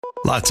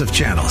Lots of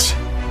channels,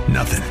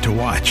 nothing to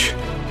watch,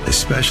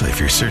 especially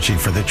if you're searching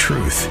for the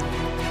truth.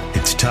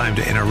 It's time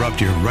to interrupt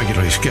your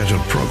regularly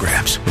scheduled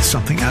programs with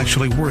something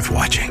actually worth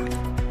watching.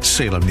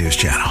 Salem News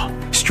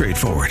Channel.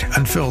 Straightforward,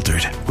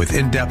 unfiltered, with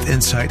in-depth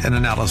insight and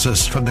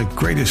analysis from the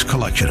greatest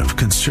collection of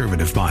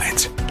conservative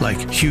minds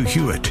like Hugh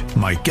Hewitt,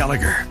 Mike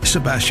Gallagher,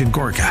 Sebastian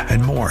Gorka,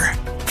 and more.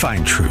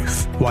 Find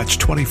truth. Watch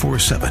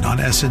 24/7 on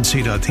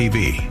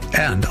snc.tv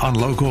and on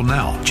Local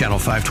Now, Channel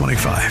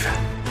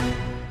 525.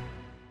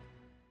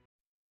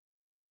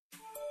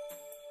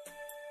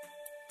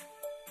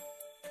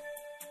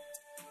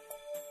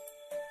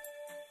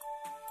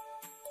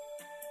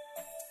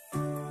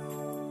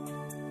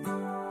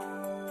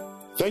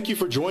 Thank you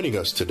for joining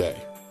us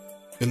today.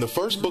 In the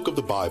first book of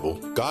the Bible,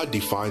 God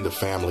defined the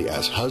family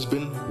as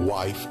husband,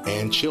 wife,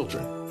 and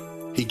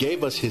children. He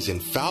gave us his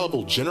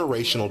infallible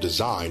generational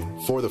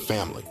design for the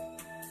family.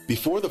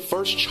 Before the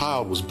first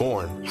child was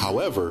born,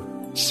 however,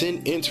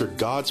 sin entered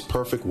God's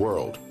perfect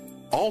world,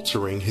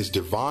 altering his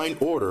divine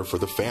order for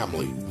the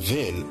family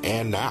then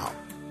and now.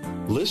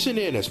 Listen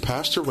in as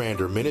Pastor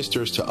Rander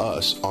ministers to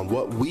us on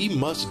what we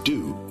must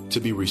do to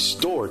be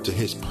restored to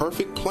his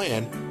perfect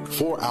plan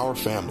for our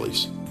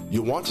families.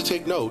 You'll want to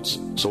take notes,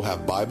 so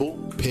have Bible,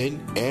 pen,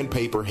 and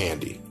paper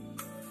handy.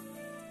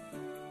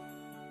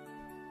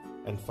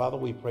 And Father,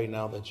 we pray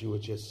now that you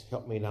would just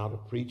help me now to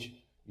preach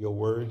your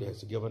word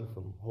as given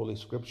from Holy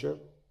Scripture.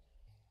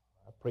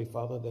 I pray,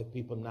 Father, that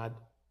people not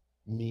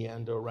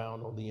meander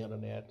around on the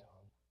internet,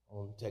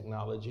 on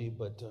technology,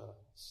 but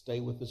stay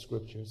with the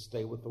Scriptures,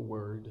 stay with the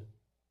word,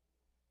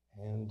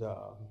 and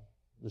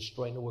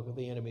restrain the work of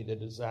the enemy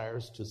that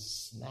desires to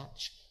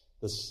snatch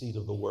the seed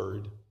of the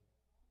word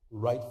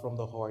right from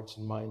the hearts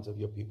and minds of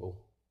your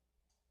people.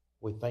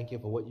 We thank you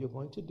for what you're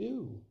going to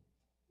do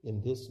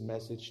in this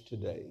message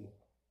today.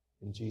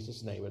 In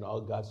Jesus' name, and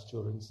all God's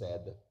children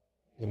said,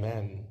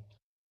 amen.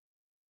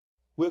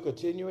 We're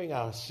continuing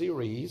our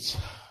series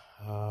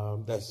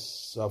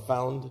that's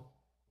found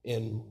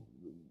in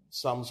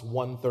Psalms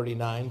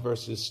 139,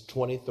 verses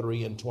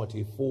 23 and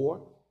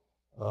 24.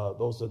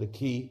 Those are the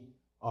key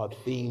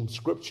theme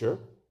scripture.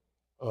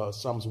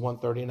 Psalms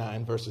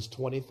 139, verses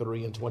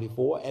 23 and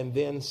 24, and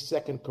then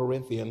 2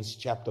 Corinthians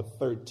chapter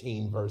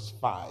 13, verse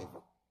 5.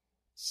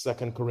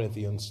 2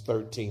 Corinthians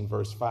 13,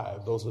 verse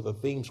 5. Those are the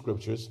theme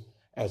scriptures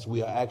as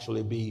we are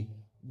actually be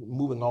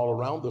moving all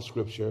around the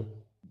scripture.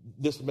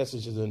 This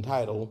message is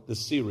entitled, the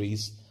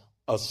series,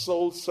 A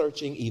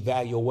Soul-Searching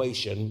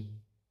Evaluation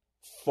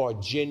for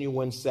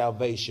Genuine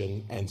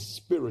Salvation and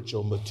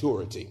Spiritual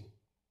Maturity.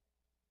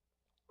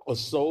 A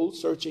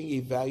soul-searching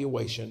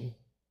evaluation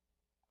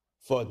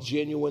for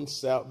genuine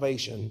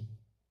salvation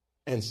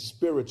and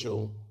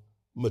spiritual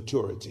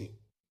maturity.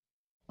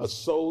 A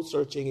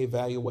soul-searching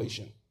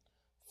evaluation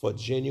for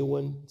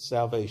genuine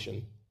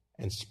salvation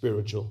and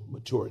spiritual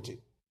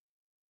maturity.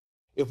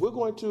 If we're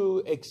going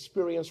to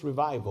experience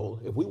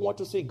revival, if we want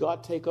to see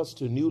God take us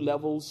to new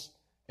levels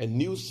and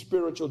new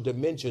spiritual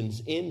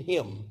dimensions in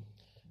him,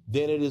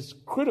 then it is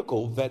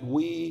critical that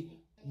we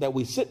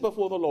sit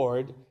before the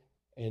Lord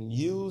and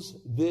use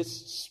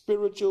this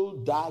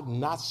spiritual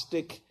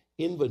diagnostic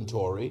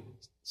inventory,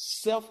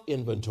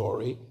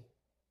 self-inventory,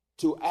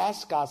 to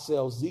ask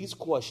ourselves these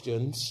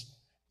questions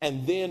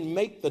and then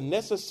make the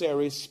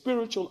necessary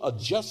spiritual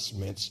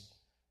adjustments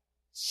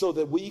so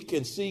that we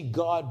can see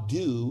God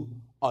do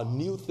a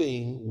new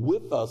thing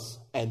with us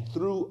and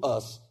through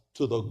us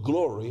to the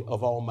glory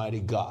of Almighty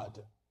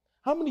God.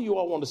 How many of you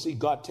all want to see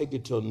God take you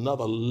to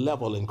another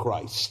level in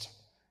Christ?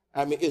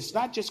 I mean, it's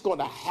not just going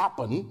to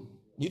happen.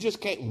 You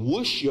just can't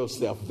wish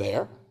yourself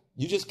there.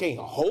 You just can't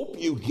hope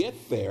you get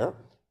there.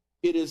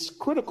 It is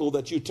critical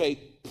that you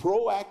take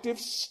proactive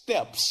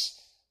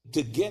steps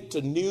to get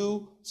to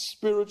new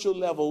spiritual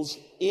levels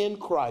in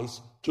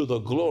Christ to the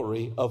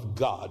glory of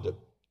God.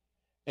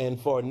 And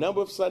for a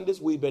number of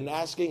Sundays, we've been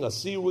asking a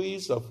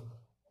series of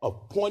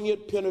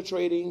poignant,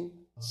 penetrating,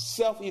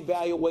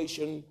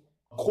 self-evaluation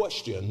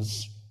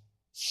questions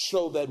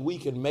so that we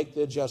can make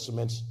the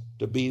adjustments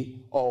to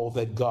be all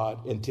that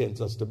God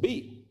intends us to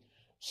be.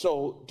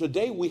 So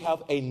today we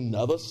have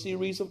another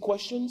series of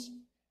questions.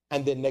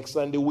 And then next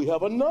Sunday, we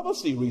have another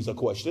series of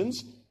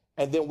questions.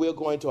 And then we're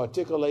going to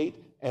articulate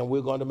and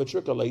we're going to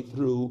matriculate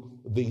through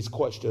these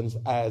questions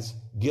as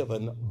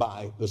given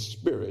by the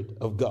Spirit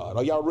of God.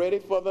 Are y'all ready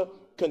for the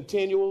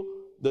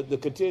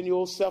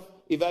continual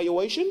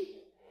self-evaluation?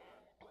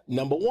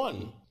 Number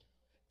one,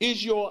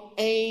 is your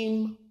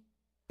aim,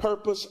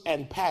 purpose,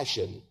 and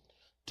passion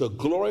to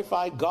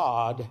glorify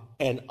God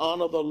and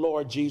honor the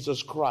Lord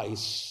Jesus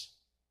Christ?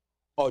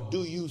 Or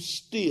do you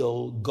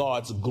steal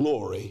God's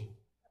glory,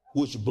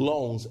 which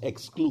belongs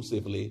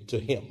exclusively to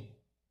him?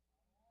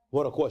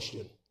 What a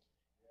question.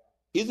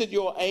 Is it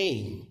your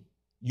aim,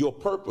 your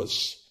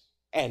purpose,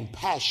 and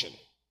passion?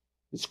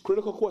 It's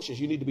critical questions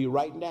you need to be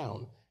writing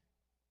down.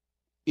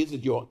 Is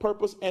it your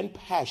purpose and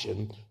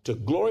passion to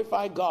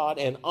glorify God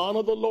and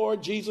honor the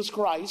Lord Jesus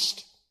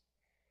Christ?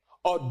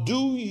 Or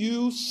do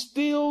you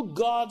steal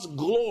God's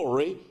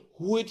glory,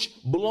 which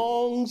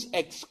belongs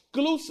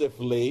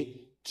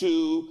exclusively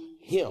to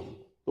him?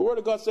 The Word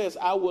of God says,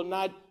 I will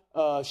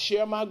not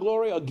share my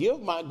glory or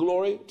give my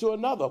glory to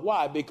another.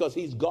 Why? Because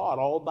he's God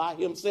all by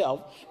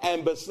himself,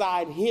 and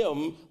beside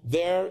him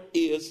there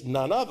is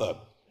none other.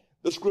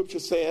 The scripture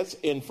says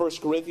in 1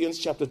 Corinthians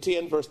chapter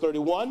 10, verse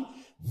 31,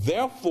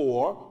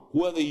 therefore,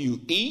 whether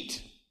you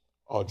eat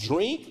or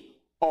drink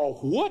or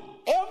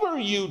whatever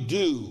you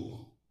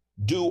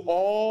do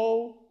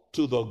all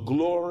to the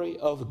glory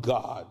of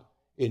God.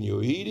 In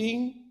your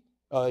eating,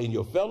 in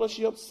your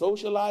fellowship,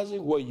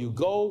 socializing, where you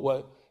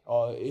go,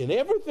 in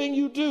everything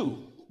you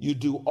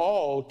do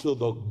all to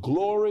the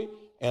glory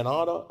and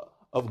honor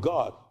of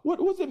God. What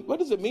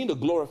does it mean to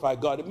glorify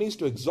God? It means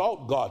to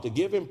exalt God, to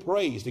give him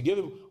praise, to give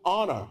him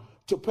honor,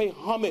 to pay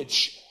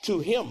homage to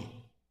him.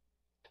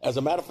 As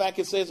a matter of fact,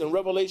 it says in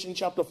Revelation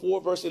chapter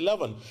 4, verse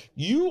 11,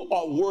 you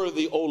are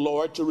worthy, O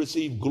Lord, to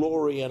receive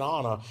glory and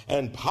honor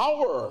and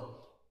power,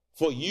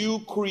 for you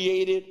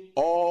created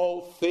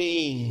all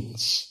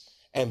things,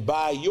 and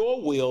by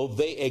your will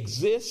they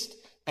exist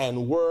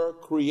and were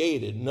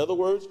created. In other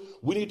words,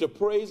 we need to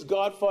praise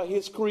God for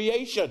his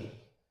creation.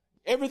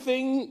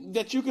 Everything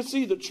that you can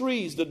see, the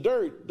trees, the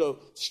dirt, the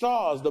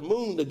stars, the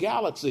moon, the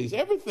galaxies,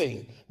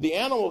 everything, the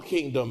animal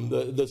kingdom,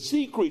 the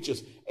sea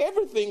creatures,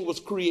 everything was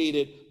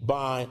created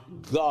by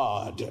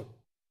God.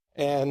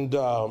 And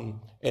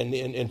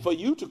for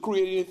you to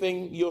create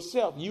anything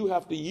yourself, you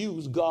have to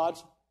use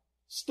God's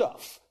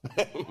stuff.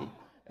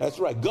 That's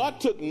right. God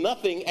took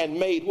nothing and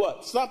made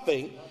what?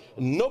 Something.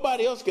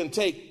 Nobody else can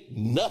take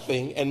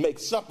nothing and make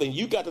something.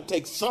 You got to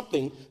take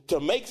something to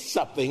make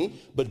something.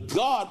 But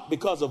God,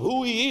 because of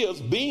who he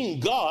is, being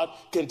God,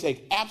 can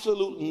take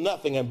absolute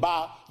nothing. And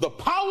by the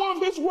power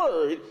of his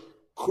word,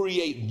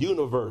 create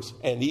universe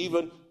and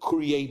even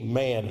create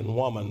man and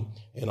woman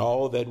and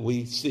all that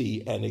we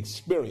see and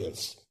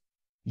experience.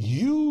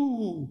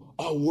 You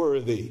are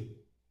worthy.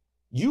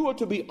 You are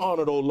to be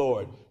honored, O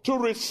Lord, to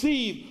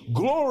receive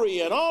glory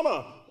and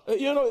honor.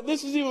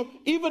 This is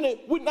even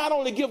we not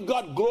only give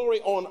God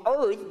glory on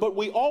earth, but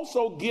we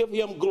also give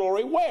him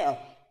glory where?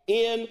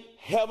 In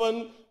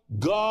heaven.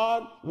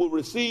 God will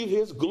receive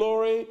his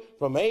glory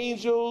from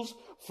angels,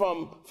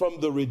 from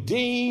the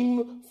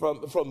redeemed,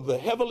 from the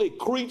heavenly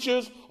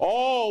creatures.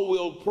 All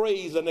will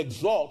praise and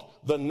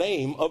exalt the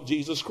name of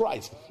Jesus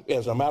Christ.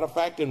 As a matter of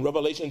fact, in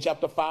Revelation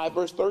chapter 5,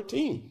 verse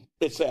 13,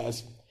 it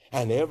says,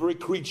 and every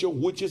creature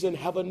which is in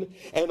heaven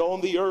and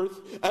on the earth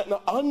and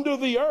under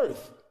the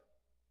earth,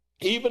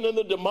 even in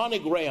the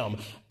demonic realm,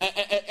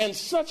 and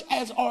such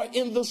as are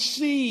in the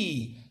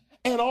sea,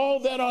 and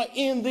all that are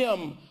in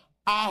them,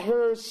 I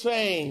heard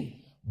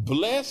saying,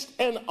 blessed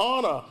and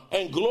honor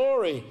and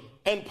glory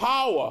and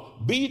power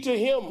be to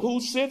him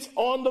who sits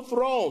on the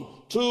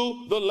throne,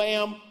 to the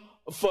Lamb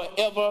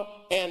forever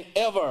and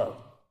ever.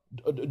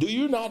 Do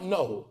you not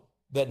know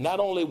that not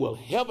only will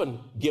heaven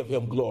give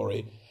him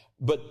glory,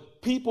 but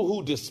people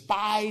who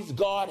despise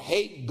God,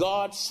 hate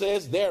God,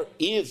 says there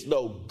is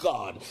no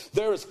God.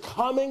 There is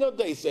coming a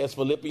day, says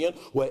Philippians,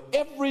 where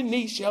every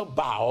knee shall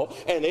bow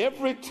and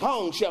every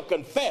tongue shall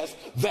confess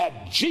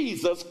that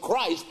Jesus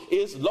Christ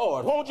is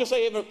Lord. Won't you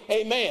say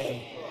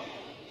amen?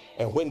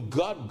 And when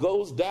God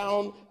goes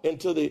down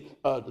into the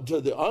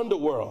to the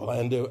underworld,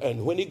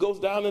 and when he goes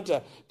down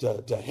into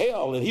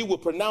hell, and he will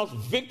pronounce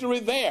victory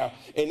there,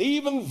 and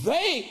even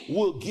they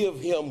will give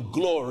him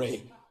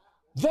glory.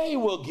 They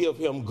will give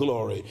him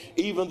glory.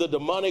 Even the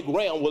demonic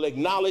realm will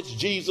acknowledge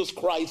Jesus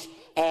Christ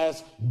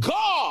as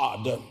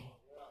God.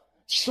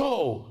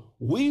 So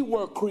we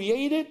were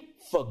created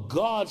for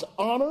God's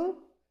honor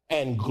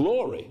and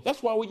glory.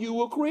 That's why you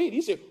were created.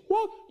 He said,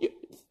 well,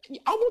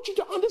 I want you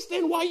to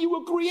understand why you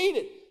were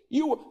created.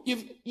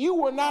 You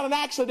were not an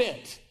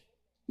accident.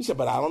 He said,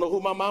 but I don't know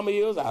who my mama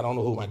is. I don't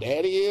know who my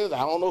daddy is.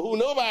 I don't know who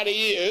nobody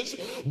is.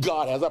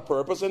 God has a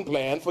purpose and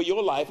plan for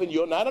your life, and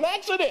you're not an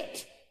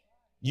accident.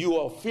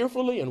 You are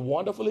fearfully and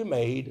wonderfully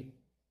made.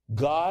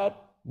 God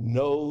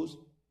knows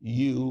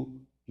you.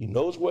 He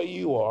knows where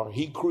you are.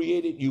 He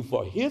created you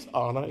for his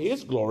honor,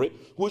 his glory,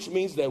 which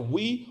means that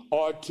we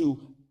are to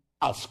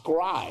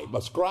ascribe.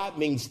 Ascribe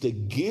means to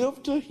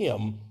give to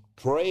him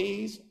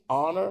praise,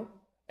 honor,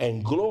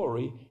 and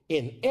glory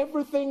in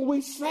everything we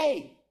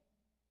say.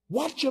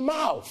 Watch your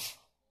mouth.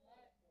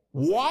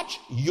 Watch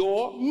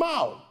your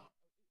mouth.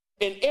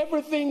 In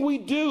everything we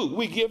do,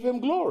 we give him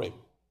glory.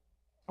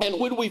 And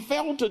when we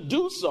fail to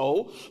do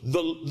so,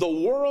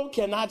 the world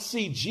cannot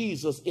see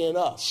Jesus in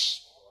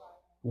us.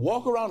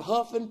 Walk around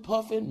huffing,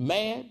 puffing,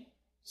 mad,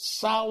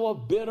 sour,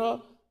 bitter.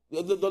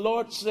 The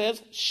Lord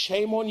says,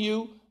 shame on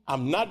you.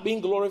 I'm not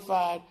being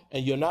glorified,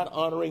 and you're not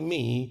honoring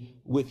me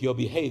with your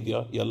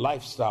behavior, your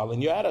lifestyle,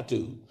 and your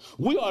attitude.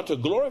 We are to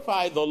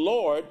glorify the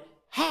Lord.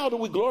 How do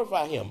we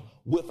glorify him?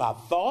 With our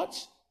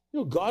thoughts.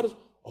 God is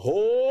a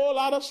whole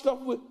lot of stuff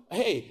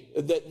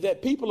that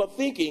people are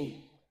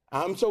thinking.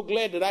 I'm so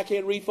glad that I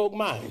can't read folk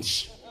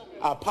minds.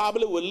 I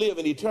probably would live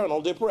in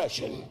eternal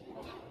depression,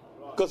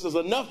 because there's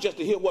enough just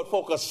to hear what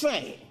folk are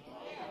saying.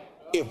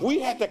 If we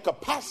had the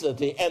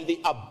capacity and the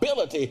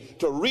ability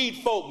to read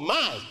folk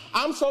minds,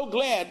 I'm so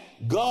glad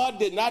God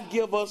did not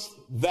give us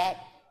that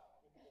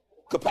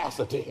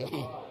capacity.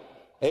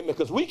 Amen.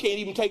 Because we can't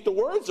even take the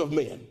words of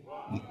men,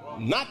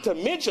 not to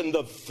mention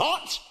the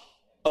thoughts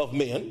of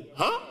men.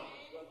 Huh?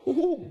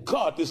 Oh,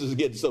 God, this is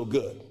getting so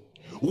good.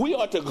 We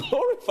are to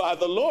glorify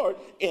the Lord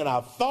in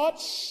our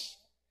thoughts,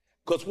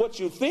 because what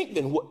you think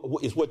then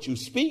is what you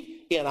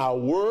speak, in our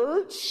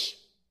words,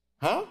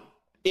 huh?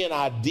 In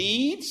our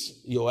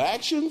deeds, your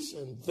actions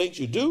and things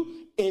you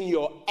do, in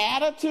your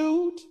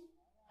attitude,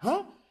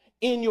 huh?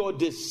 In your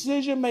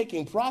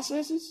decision-making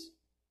processes.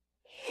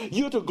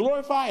 You're to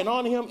glorify and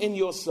honor him in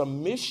your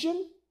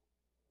submission.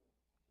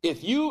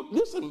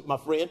 Listen, my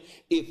friend,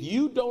 if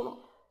you don't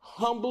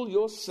humble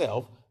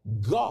yourself,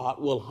 God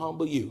will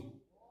humble you.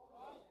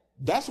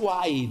 That's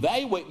why I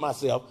evaluate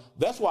myself.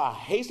 That's why I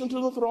hasten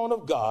to the throne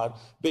of God.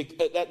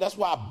 That's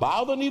why I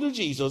bow the knee to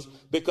Jesus,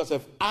 because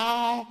if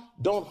I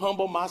don't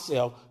humble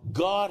myself,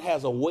 God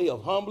has a way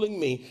of humbling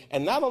me.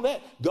 And not only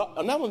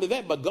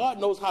that, but God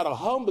knows how to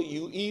humble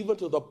you even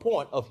to the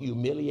point of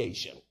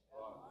humiliation.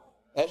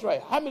 That's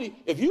right.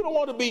 If you don't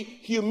want to be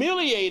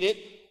humiliated,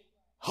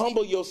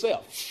 humble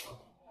yourself.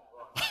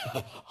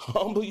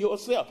 Humble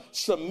yourself.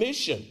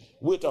 Submission,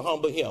 we're to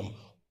humble him.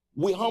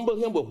 We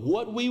humble him with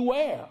what we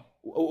wear.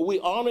 We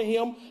honor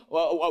him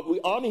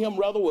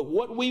rather with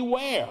what we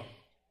wear.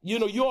 You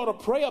know, you ought to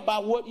pray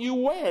about what you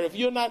wear. If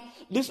you're not,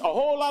 there's a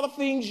whole lot of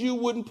things you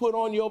wouldn't put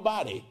on your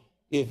body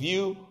if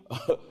you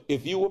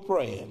were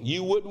praying.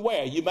 You wouldn't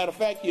wear. Matter of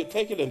fact, you'd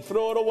take it and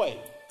throw it away.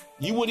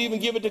 You wouldn't even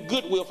give it to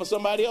Goodwill for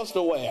somebody else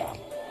to wear.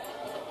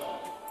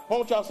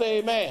 Won't y'all say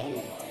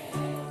amen?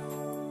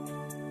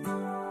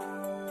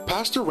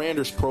 Pastor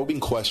Rander's probing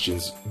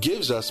questions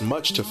gives us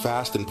much to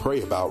fast and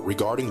pray about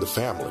regarding the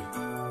family.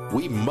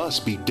 We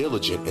must be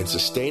diligent in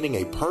sustaining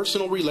a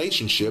personal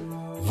relationship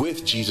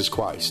with Jesus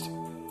Christ.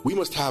 We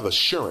must have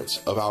assurance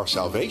of our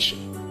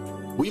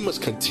salvation. We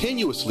must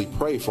continuously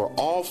pray for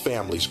all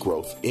families'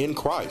 growth in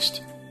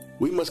Christ.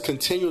 We must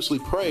continuously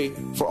pray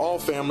for all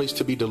families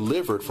to be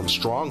delivered from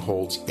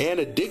strongholds and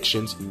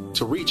addictions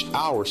to reach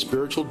our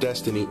spiritual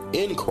destiny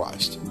in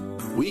Christ.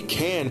 We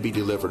can be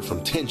delivered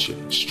from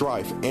tension,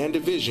 strife, and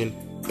division,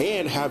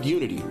 and have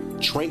unity,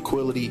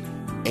 tranquility,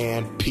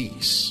 and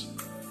peace.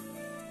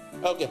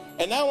 Okay,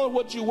 and not only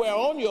what you wear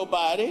on your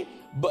body,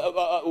 but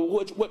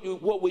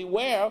what we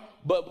wear,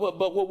 but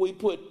what we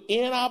put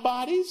in our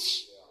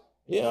bodies.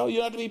 You know,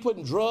 you have to be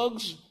putting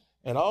drugs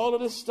and all of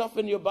this stuff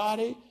in your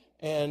body,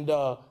 and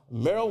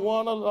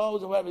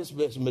marijuana,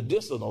 it's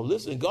medicinal.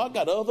 Listen, God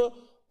got other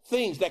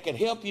things that can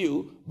help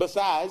you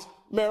besides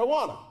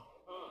marijuana.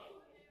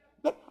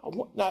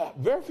 Now,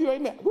 very few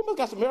amen. We must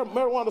got some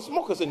marijuana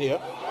smokers in here.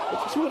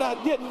 We're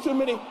not getting too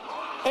many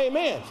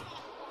amens.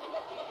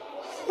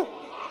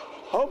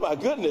 Oh, my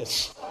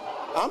goodness.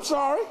 I'm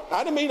sorry.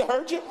 I didn't mean to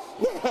hurt you.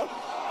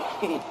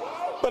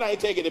 But I ain't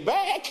taking it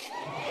back.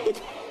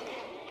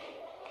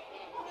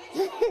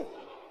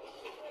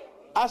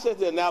 I said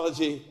the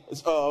analogy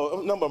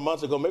a number of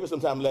months ago, maybe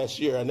sometime last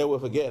year. I never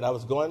forget. I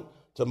was going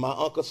to my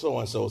Uncle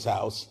So-and-so's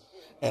house,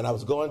 and I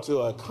was going to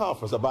a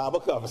conference, a Bible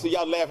conference. See,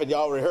 y'all laughing.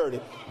 Y'all already heard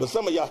it. But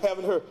some of y'all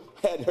hadn't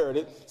heard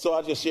it. So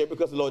I just shared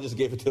because the Lord just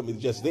gave it to me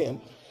just then.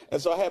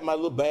 And so I had my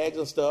little bags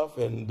and stuff,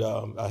 and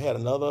I had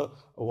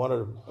one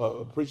of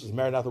the preachers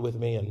married out there with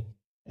me,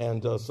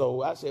 and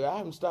so I said, I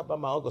haven't stopped by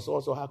my Uncle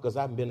So-and-so house because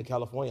I haven't been to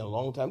California in a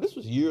long time. This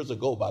was years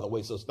ago, by the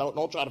way, so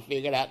don't try to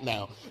figure it out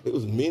now. It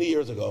was many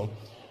years ago.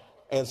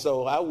 And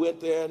so I went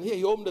there, and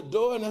he opened the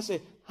door, and I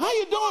said, how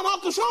you doing,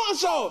 Uncle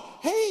So-and-so?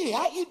 Hey,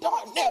 how you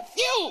doing,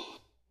 nephew?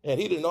 And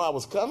he didn't know I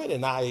was coming,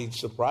 and I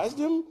surprised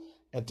him,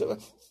 and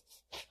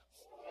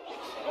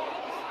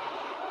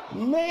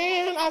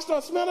man, I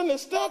started smelling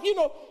this stuff. You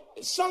know,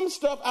 some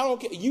stuff I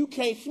don't care. You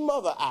can't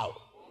smother out.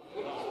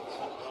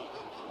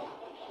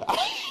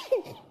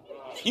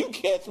 You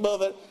can't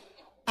smother.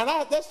 And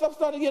that stuff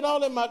started getting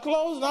all in my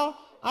clothes. Now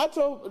I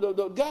told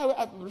the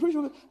guy,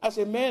 I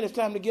said, man, it's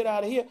time to get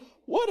out of here.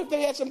 What if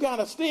they had some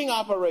kind of sting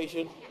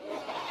operation?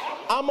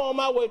 I'm on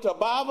my way to a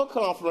Bible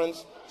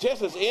conference,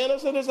 just as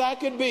innocent as I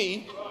could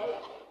be.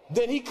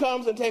 Then he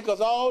comes and takes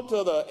us all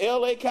to the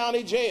L.A.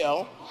 County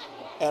Jail,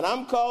 and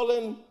I'm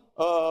calling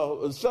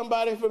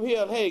somebody from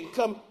here, hey,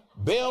 come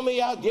bail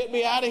me out, get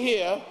me out of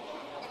here.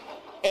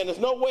 And there's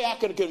no way I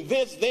could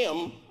convince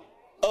them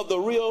of the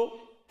real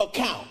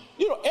account.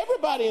 You know,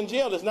 everybody in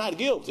jail is not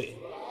guilty.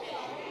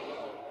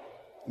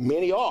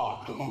 Many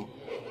are.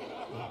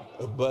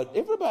 But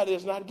everybody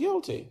is not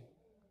guilty.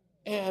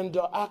 And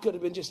I could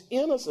have been just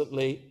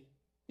innocently,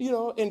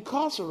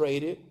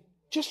 incarcerated,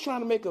 just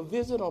trying to make a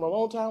visit on a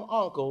long-time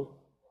uncle.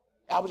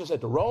 I was just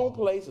at the wrong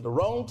place at the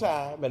wrong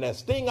time, and that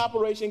sting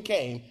operation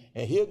came,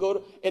 and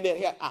and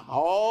then I'm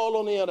all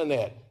on the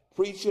internet,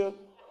 preacher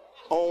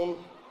on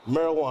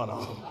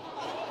marijuana.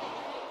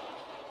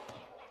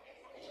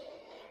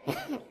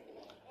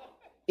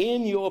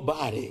 In your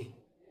body.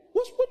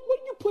 What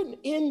are you putting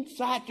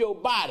inside your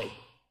body?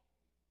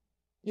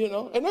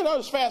 And then I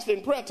was fasting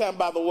in prayer time,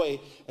 by the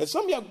way, and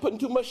some of y'all are putting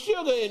too much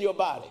sugar in your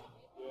body.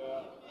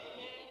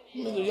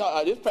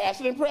 Y'all, it's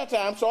fasting in prayer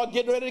time, so I'm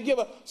getting ready to give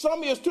some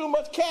of you is too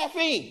much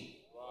caffeine.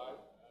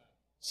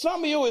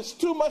 Some of you is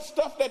too much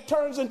stuff that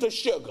turns into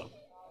sugar.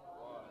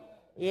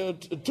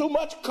 Too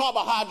much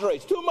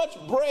carbohydrates, too much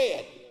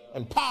bread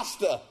and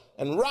pasta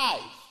and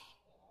rice,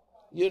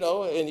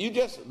 and you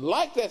just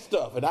like that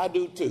stuff, and I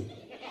do too.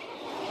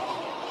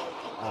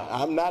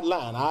 I'm not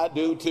lying, I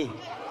do too.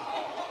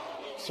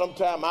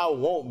 Sometimes I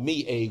want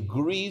me a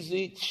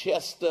greasy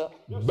Chester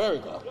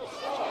burger.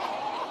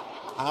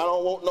 I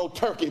don't want no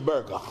turkey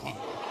burger.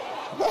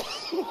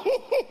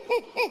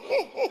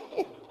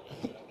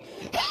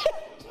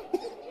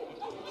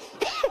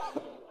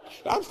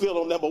 I'm still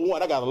on number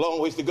one. I got a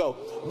long ways to go.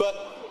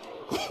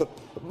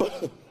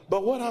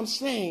 But what I'm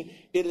saying,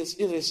 it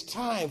is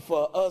time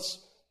for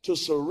us to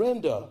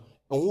surrender.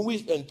 And when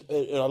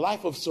in a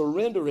life of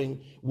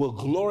surrendering will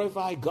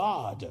glorify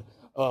God.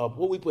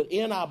 What we put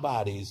in our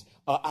bodies,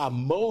 our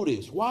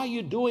motives. Why are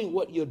you doing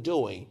what you're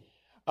doing?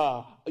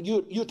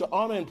 You're to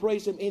honor and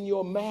praise him in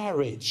your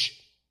marriage.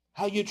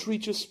 How you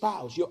treat your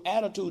spouse, your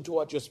attitude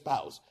toward your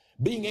spouse.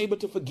 Being able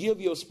to forgive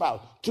your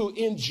spouse, to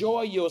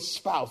enjoy your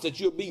spouse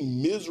that you're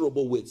being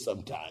miserable with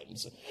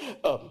sometimes.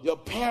 Your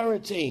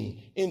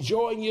parenting,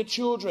 enjoying your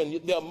children,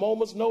 their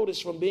moments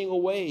notice from being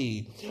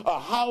away.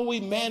 How we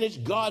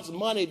manage God's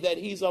money that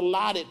he's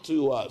allotted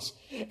to us.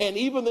 And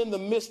even in the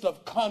midst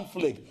of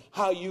conflict,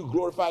 how you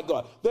glorify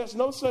God. There's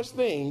no such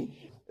thing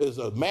as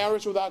a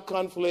marriage without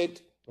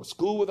conflict, a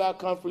school without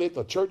conflict,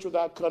 a church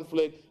without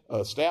conflict,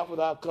 staff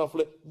without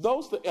conflict.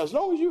 As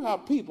long as you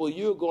have people,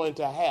 you're going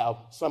to have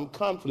some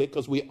conflict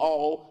because we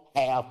all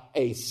have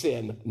a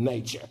sin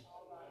nature.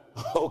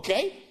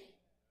 Okay?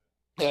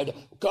 And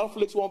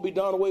conflicts won't be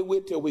done away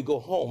with till we go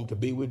home to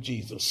be with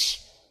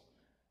Jesus.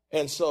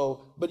 And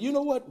so, but you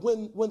know what?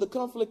 When the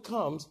conflict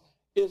comes,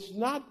 it's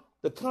not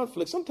the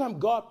conflict. Sometimes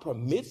God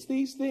permits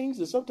these things,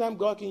 and sometimes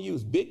God can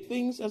use big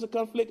things as a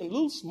conflict and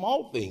little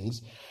small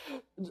things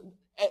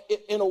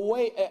in a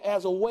way,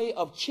 as a way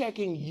of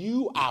checking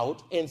you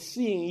out and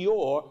seeing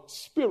your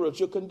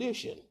spiritual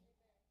condition.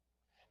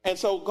 And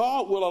so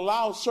God will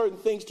allow certain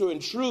things to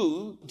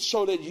intrude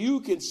so that you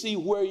can see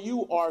where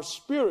you are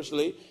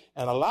spiritually.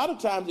 And a lot of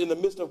times in the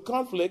midst of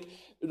conflict,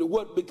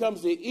 what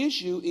becomes the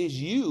issue is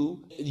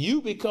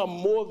you become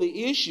more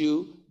the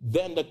issue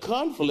than the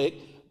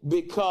conflict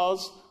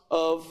because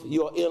of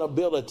your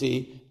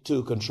inability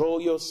to control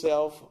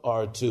yourself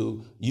or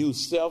to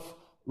use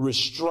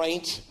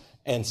self-restraint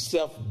and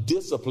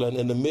self-discipline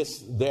in the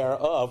midst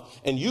thereof,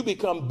 and you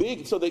become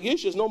big. So the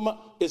issue is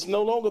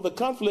no longer the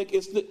conflict,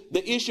 it's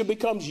the issue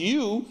becomes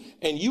you,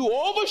 and you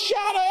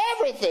overshadow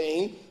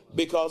everything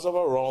because of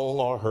a wrong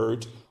or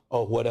hurt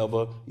or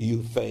whatever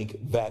you think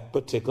that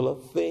particular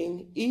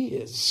thing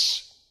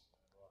is.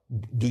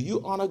 Do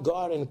you honor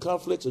God in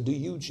conflicts, or do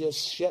you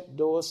just shut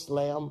doors,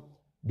 slam?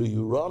 Do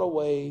you run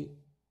away?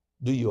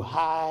 Do you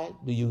hide?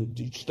 Do you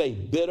stay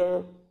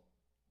bitter?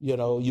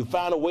 You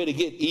find a way to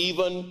get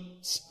even,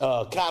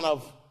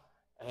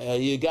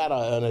 you got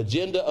an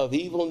agenda of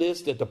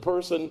evilness that the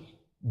person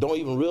don't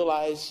even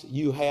realize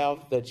you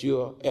have, that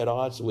you're at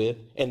odds with,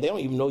 and they don't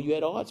even know you're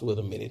at odds with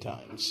them many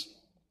times.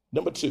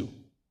 Number 2,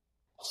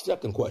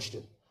 second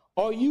question.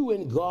 Are you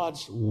in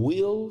God's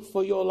will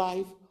for your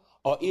life,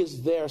 or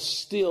is there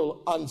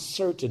still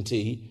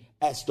uncertainty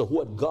as to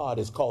what God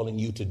is calling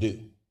you to do?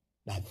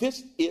 Now,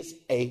 this is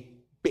a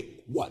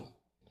big one.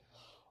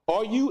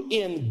 Are you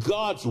in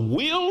God's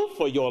will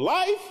for your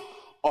life,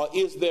 or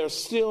is there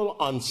still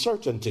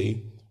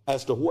uncertainty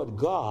as to what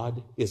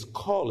God is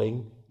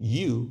calling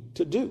you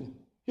to do?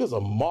 Here's a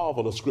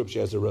marvelous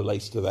scripture as it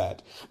relates to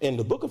that. In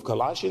the book of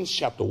Colossians,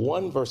 chapter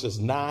 1, verses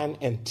 9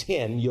 and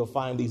 10, you'll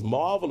find these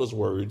marvelous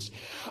words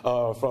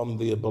from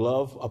the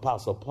beloved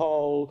Apostle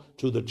Paul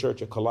to the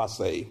church of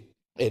Colossae.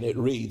 And it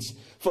reads,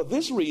 "For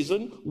this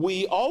reason,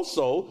 we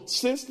also,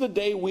 since the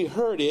day we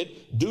heard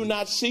it, do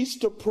not cease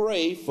to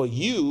pray for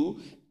you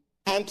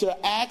and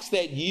to ask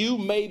that you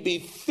may be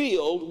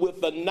filled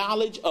with the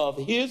knowledge of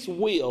his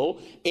will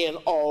in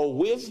all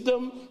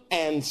wisdom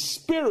and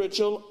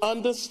spiritual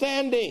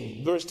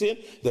understanding." Verse 10,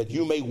 "that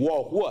you may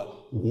walk"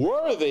 what?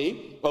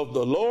 "Worthy of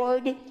the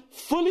Lord,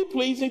 fully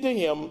pleasing to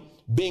him,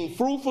 being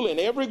fruitful in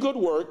every good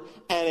work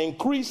and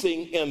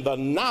increasing in the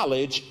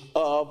knowledge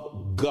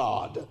of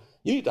God."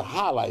 You need to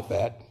highlight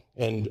that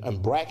and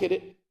bracket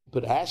it,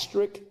 put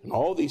asterisk and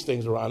all these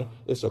things around it.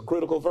 It's a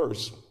critical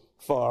verse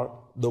for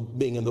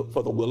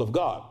for the will of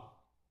God.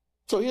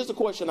 So here's the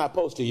question I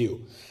pose to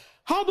you.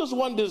 How does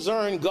one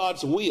discern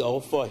God's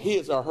will for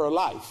his or her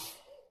life?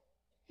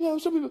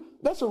 Some people,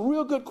 that's a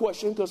real good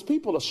question, because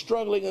people are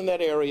struggling in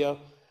that area,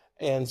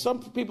 and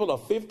some people are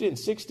 50 and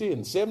 60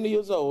 and 70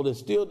 years old and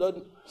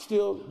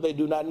still they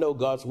do not know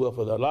God's will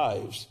for their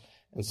lives.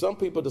 And some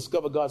people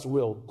discover God's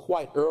will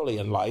quite early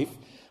in life.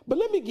 But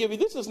let me give you,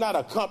 this is not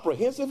a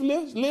comprehensive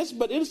list,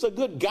 but it's a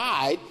good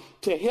guide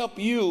to help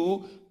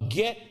you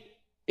get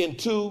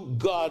into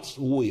God's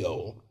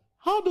will.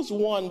 How does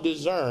one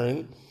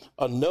discern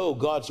or know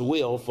God's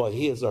will for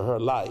his or her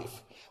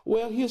life?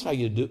 Well, here's how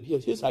you do.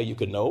 Here's how you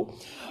can know.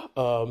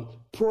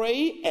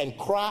 Pray and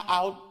cry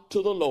out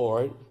to the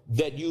Lord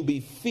that you be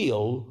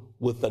filled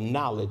with the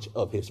knowledge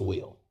of his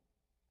will.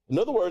 In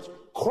other words,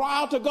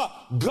 cry out to God.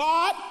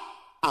 God,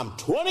 I'm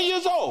 20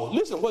 years old.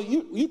 Listen, well,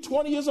 you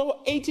 20 years old,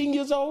 18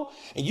 years old,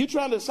 and you're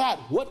trying to decide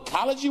what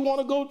college you want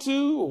to go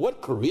to, or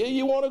what career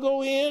you want to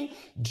go in.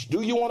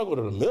 Do you want to go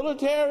to the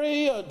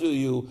military, or do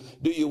you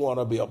want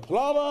to be a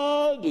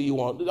plumber? Do you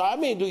want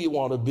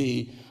to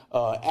be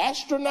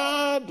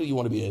astronaut? Do you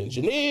want to be an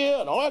engineer,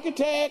 an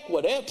architect,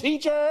 whatever,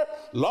 teacher,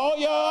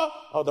 lawyer,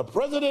 or the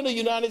president of the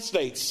United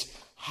States?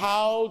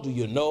 How do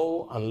you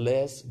know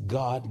unless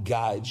God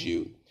guides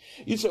you?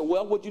 You say,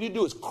 well, what you need to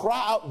do is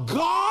cry out,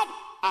 God,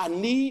 I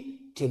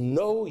need to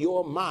know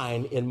your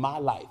mind in my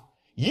life.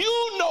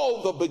 You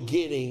know the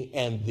beginning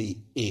and the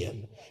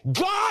end.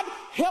 God,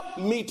 help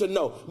me to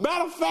know.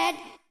 Matter of fact,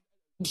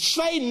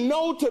 say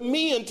no to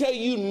me until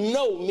you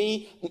know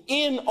me,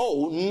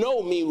 N-O,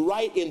 know me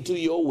right into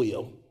your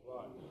will.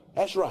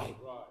 That's right.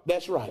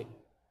 That's right.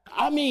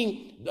 I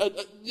mean,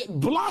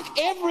 block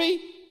every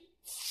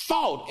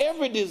thought,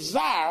 every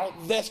desire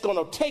that's going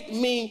to take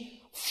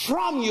me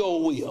from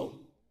your will.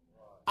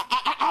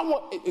 I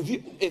want,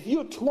 if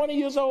you're 20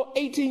 years old,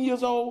 18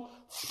 years old,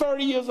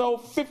 30 years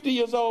old, 50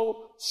 years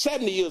old,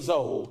 70 years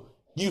old,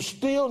 you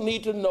still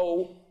need to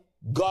know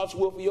God's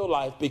will for your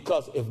life,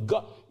 because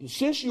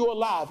since you're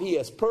alive, he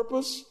has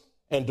purpose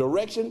and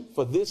direction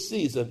for this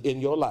season in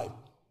your life.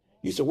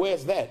 You say,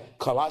 where's that?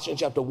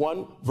 Colossians chapter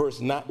 1, verse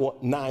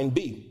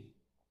 9b.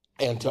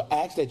 And to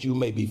ask that you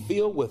may be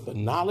filled with the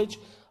knowledge,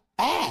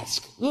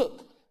 ask,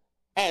 look,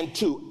 and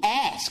to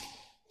ask.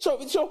 So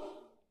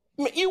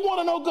you want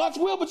to know God's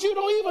will, but you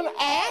don't even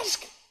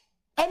ask.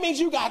 That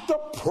means you got to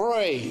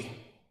pray.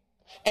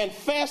 And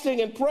fasting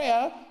and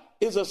prayer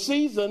is a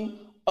season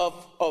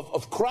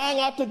of crying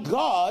out to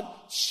God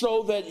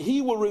so that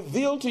he will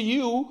reveal to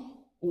you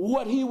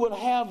what he would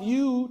have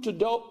you to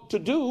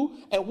do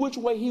and which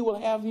way he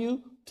will have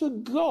you to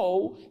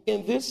go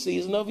in this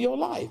season of your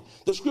life.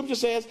 The scripture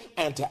says,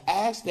 and to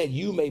ask that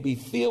you may be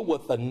filled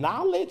with the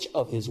knowledge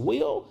of his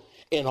will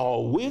in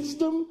all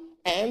wisdom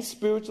and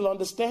spiritual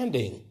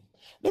understanding.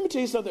 Let me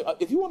tell you something.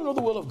 If you want to know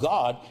the will of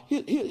God,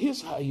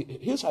 here's how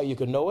you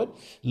can know it.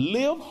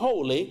 Live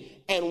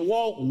holy and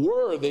walk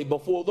worthy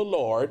before the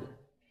Lord,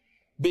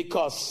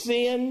 because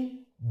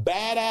sin,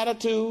 bad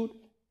attitude,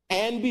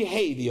 and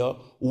behavior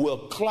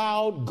will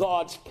cloud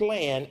God's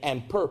plan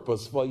and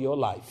purpose for your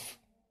life.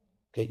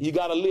 Okay, you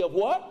got to live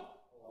what?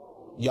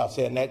 Y'all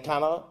saying that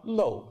kind of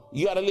low.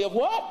 You got to live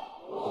what?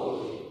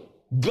 Holy.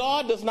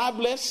 God does not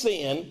bless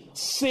sin.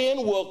 Sin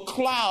will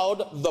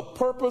cloud the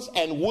purpose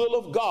and will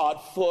of God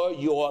for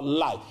your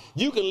life.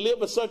 You can live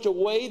in such a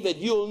way that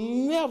you'll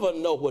never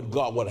know what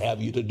God would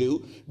have you to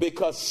do,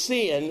 because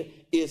sin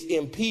is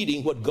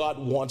impeding what God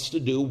wants to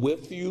do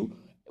with you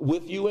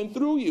and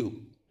through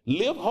you.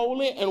 Live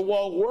holy and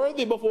walk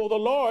worthy before the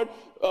Lord,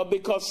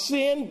 because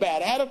sin,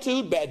 bad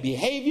attitude, bad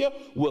behavior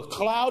will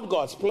cloud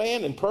God's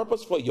plan and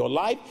purpose for your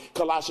life.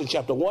 Colossians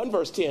chapter 1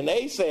 verse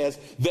 10a says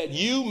that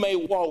you may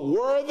walk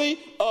worthy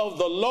of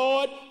the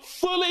Lord,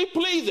 fully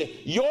pleasing.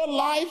 Your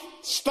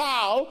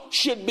lifestyle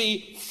should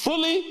be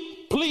fully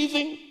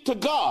pleasing to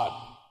God.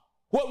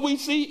 What we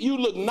see, you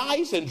look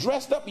nice and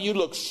dressed up, you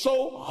look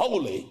so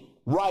holy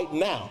right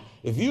now.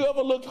 If you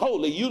ever looked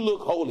holy, you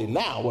look holy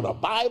now with a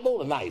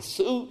Bible, a nice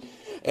suit,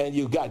 and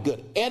you got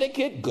good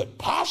etiquette, good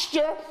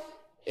posture,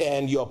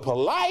 and you're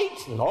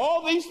polite and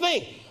all these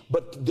things.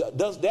 But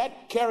does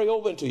that carry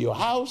over into your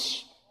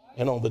house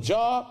and on the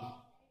job?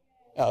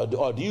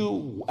 Or do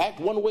you act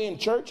one way in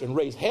church and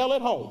raise hell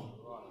at home?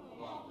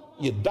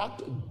 You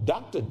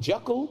Dr.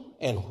 Jekyll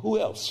and who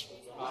else?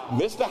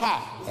 Mr.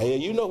 Hyde. Hey,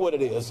 you know what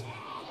it is.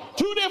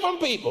 Two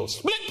different people,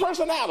 split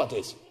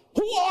personalities.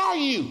 Who are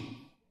you?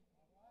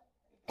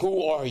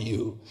 Who are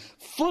you?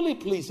 Fully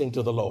pleasing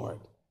to the Lord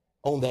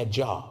on that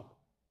job.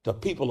 The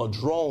people are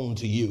drawn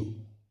to you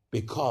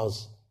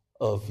because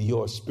of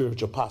your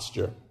spiritual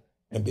posture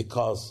and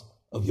because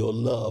of your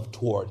love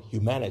toward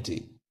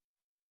humanity.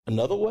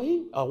 Another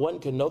way one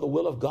can know the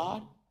will of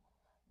God,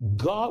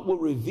 God will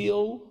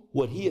reveal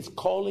what he is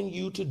calling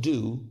you to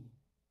do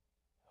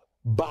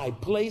by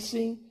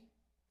placing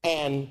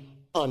an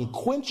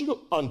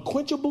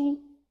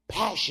unquenchable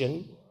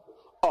passion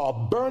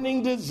or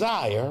burning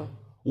desire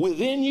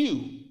within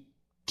you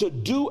to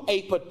do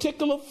a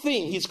particular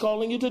thing he's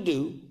calling you to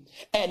do,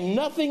 and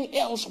nothing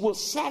else will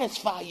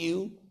satisfy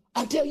you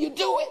until you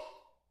do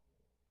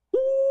it.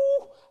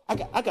 Ooh,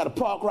 I got to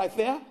park right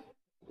there,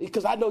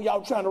 because I know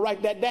y'all trying to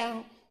write that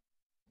down.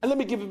 And let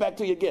me give it back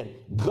to you again.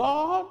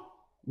 God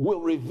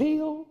will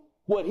reveal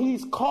what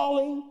he's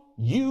calling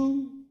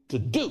you to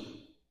do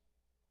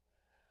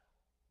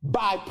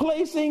by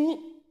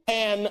placing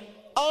an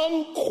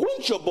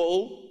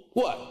unquenchable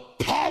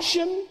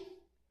passion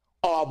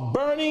or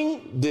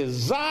burning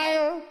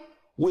desire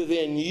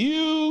within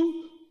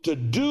you to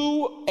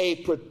do a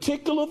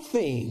particular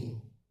thing,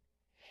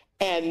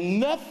 and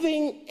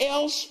nothing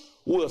else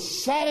will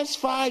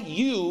satisfy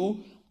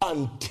you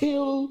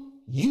until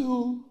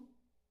you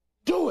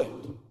do it.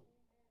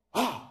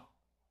 Wow.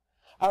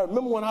 I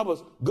remember when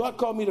God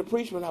called me to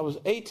preach when I was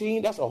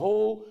 18. That's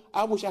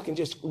I wish I can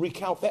just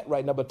recount that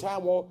right now, but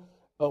time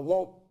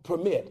won't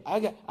permit.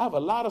 I have a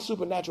lot of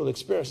supernatural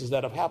experiences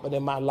that have happened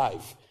in my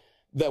life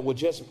that would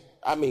just,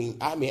 I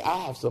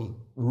have some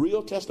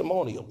real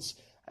testimonials,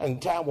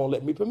 and time won't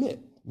let me permit.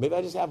 Maybe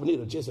I just have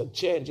just a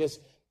chair and just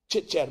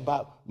chit-chat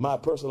about my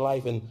personal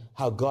life and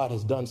how God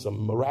has done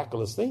some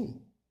miraculous things.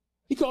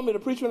 He called me to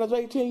preach when I was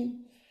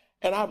 18,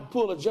 and I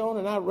pulled a Joan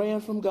and I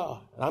ran from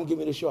God. And I'm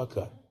giving you the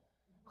shortcut.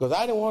 Because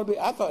I didn't want to be,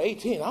 I thought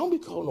 18, I don't be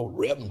called no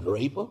Reverend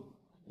Draper.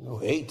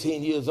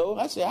 18 years old.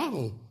 I said, I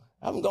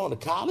haven't gone to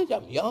college.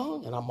 I'm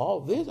young and I'm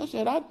all this. I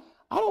said, I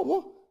don't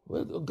want,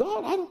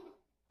 God, I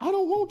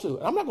don't want to.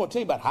 I'm not going to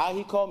tell you about how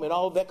he called me and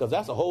all that, because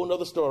that's a whole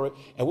nother story,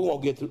 and we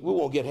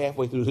won't get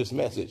halfway through this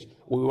message.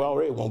 We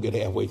already won't get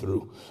halfway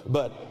through.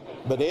 But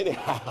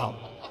anyhow,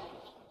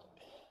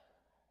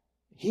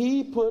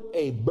 he put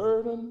a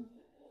burden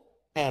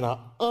and an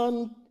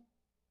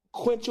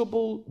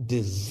unquenchable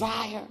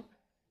desire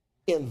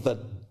in the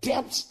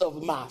depths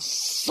of my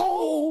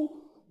soul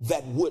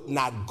that would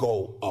not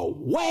go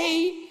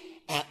away,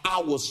 and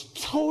I was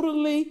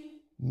totally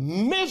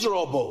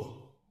miserable.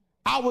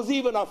 I was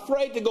even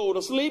afraid to go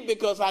to sleep,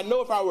 because I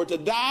know if I were to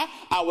die,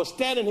 I would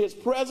stand in his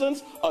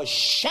presence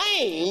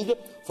ashamed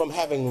from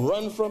having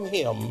run from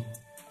him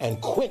and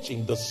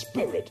quenching the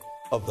spirit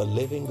of the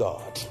living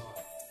God.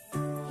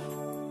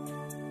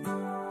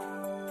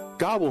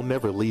 God will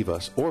never leave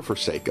us or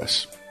forsake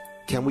us.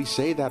 Can we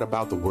say that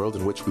about the world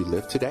in which we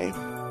live today?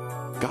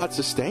 God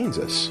sustains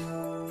us.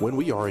 When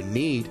we are in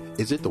need,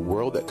 is it the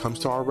world that comes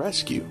to our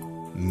rescue?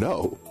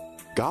 No.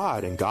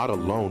 God and God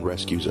alone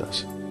rescues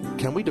us.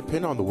 Can we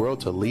depend on the world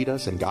to lead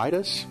us and guide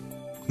us?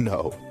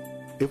 No.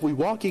 If we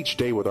walk each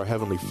day with our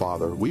Heavenly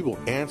Father, we will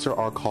answer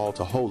our call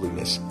to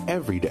holiness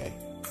every day.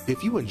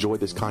 If you enjoy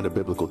this kind of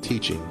biblical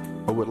teaching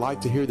or would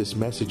like to hear this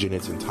message in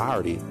its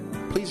entirety,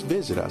 please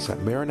visit us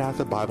at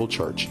Maranatha Bible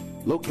Church,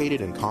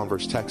 located in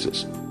Converse,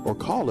 Texas, or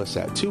call us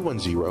at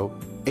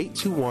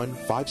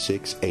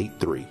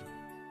 210-821-5683.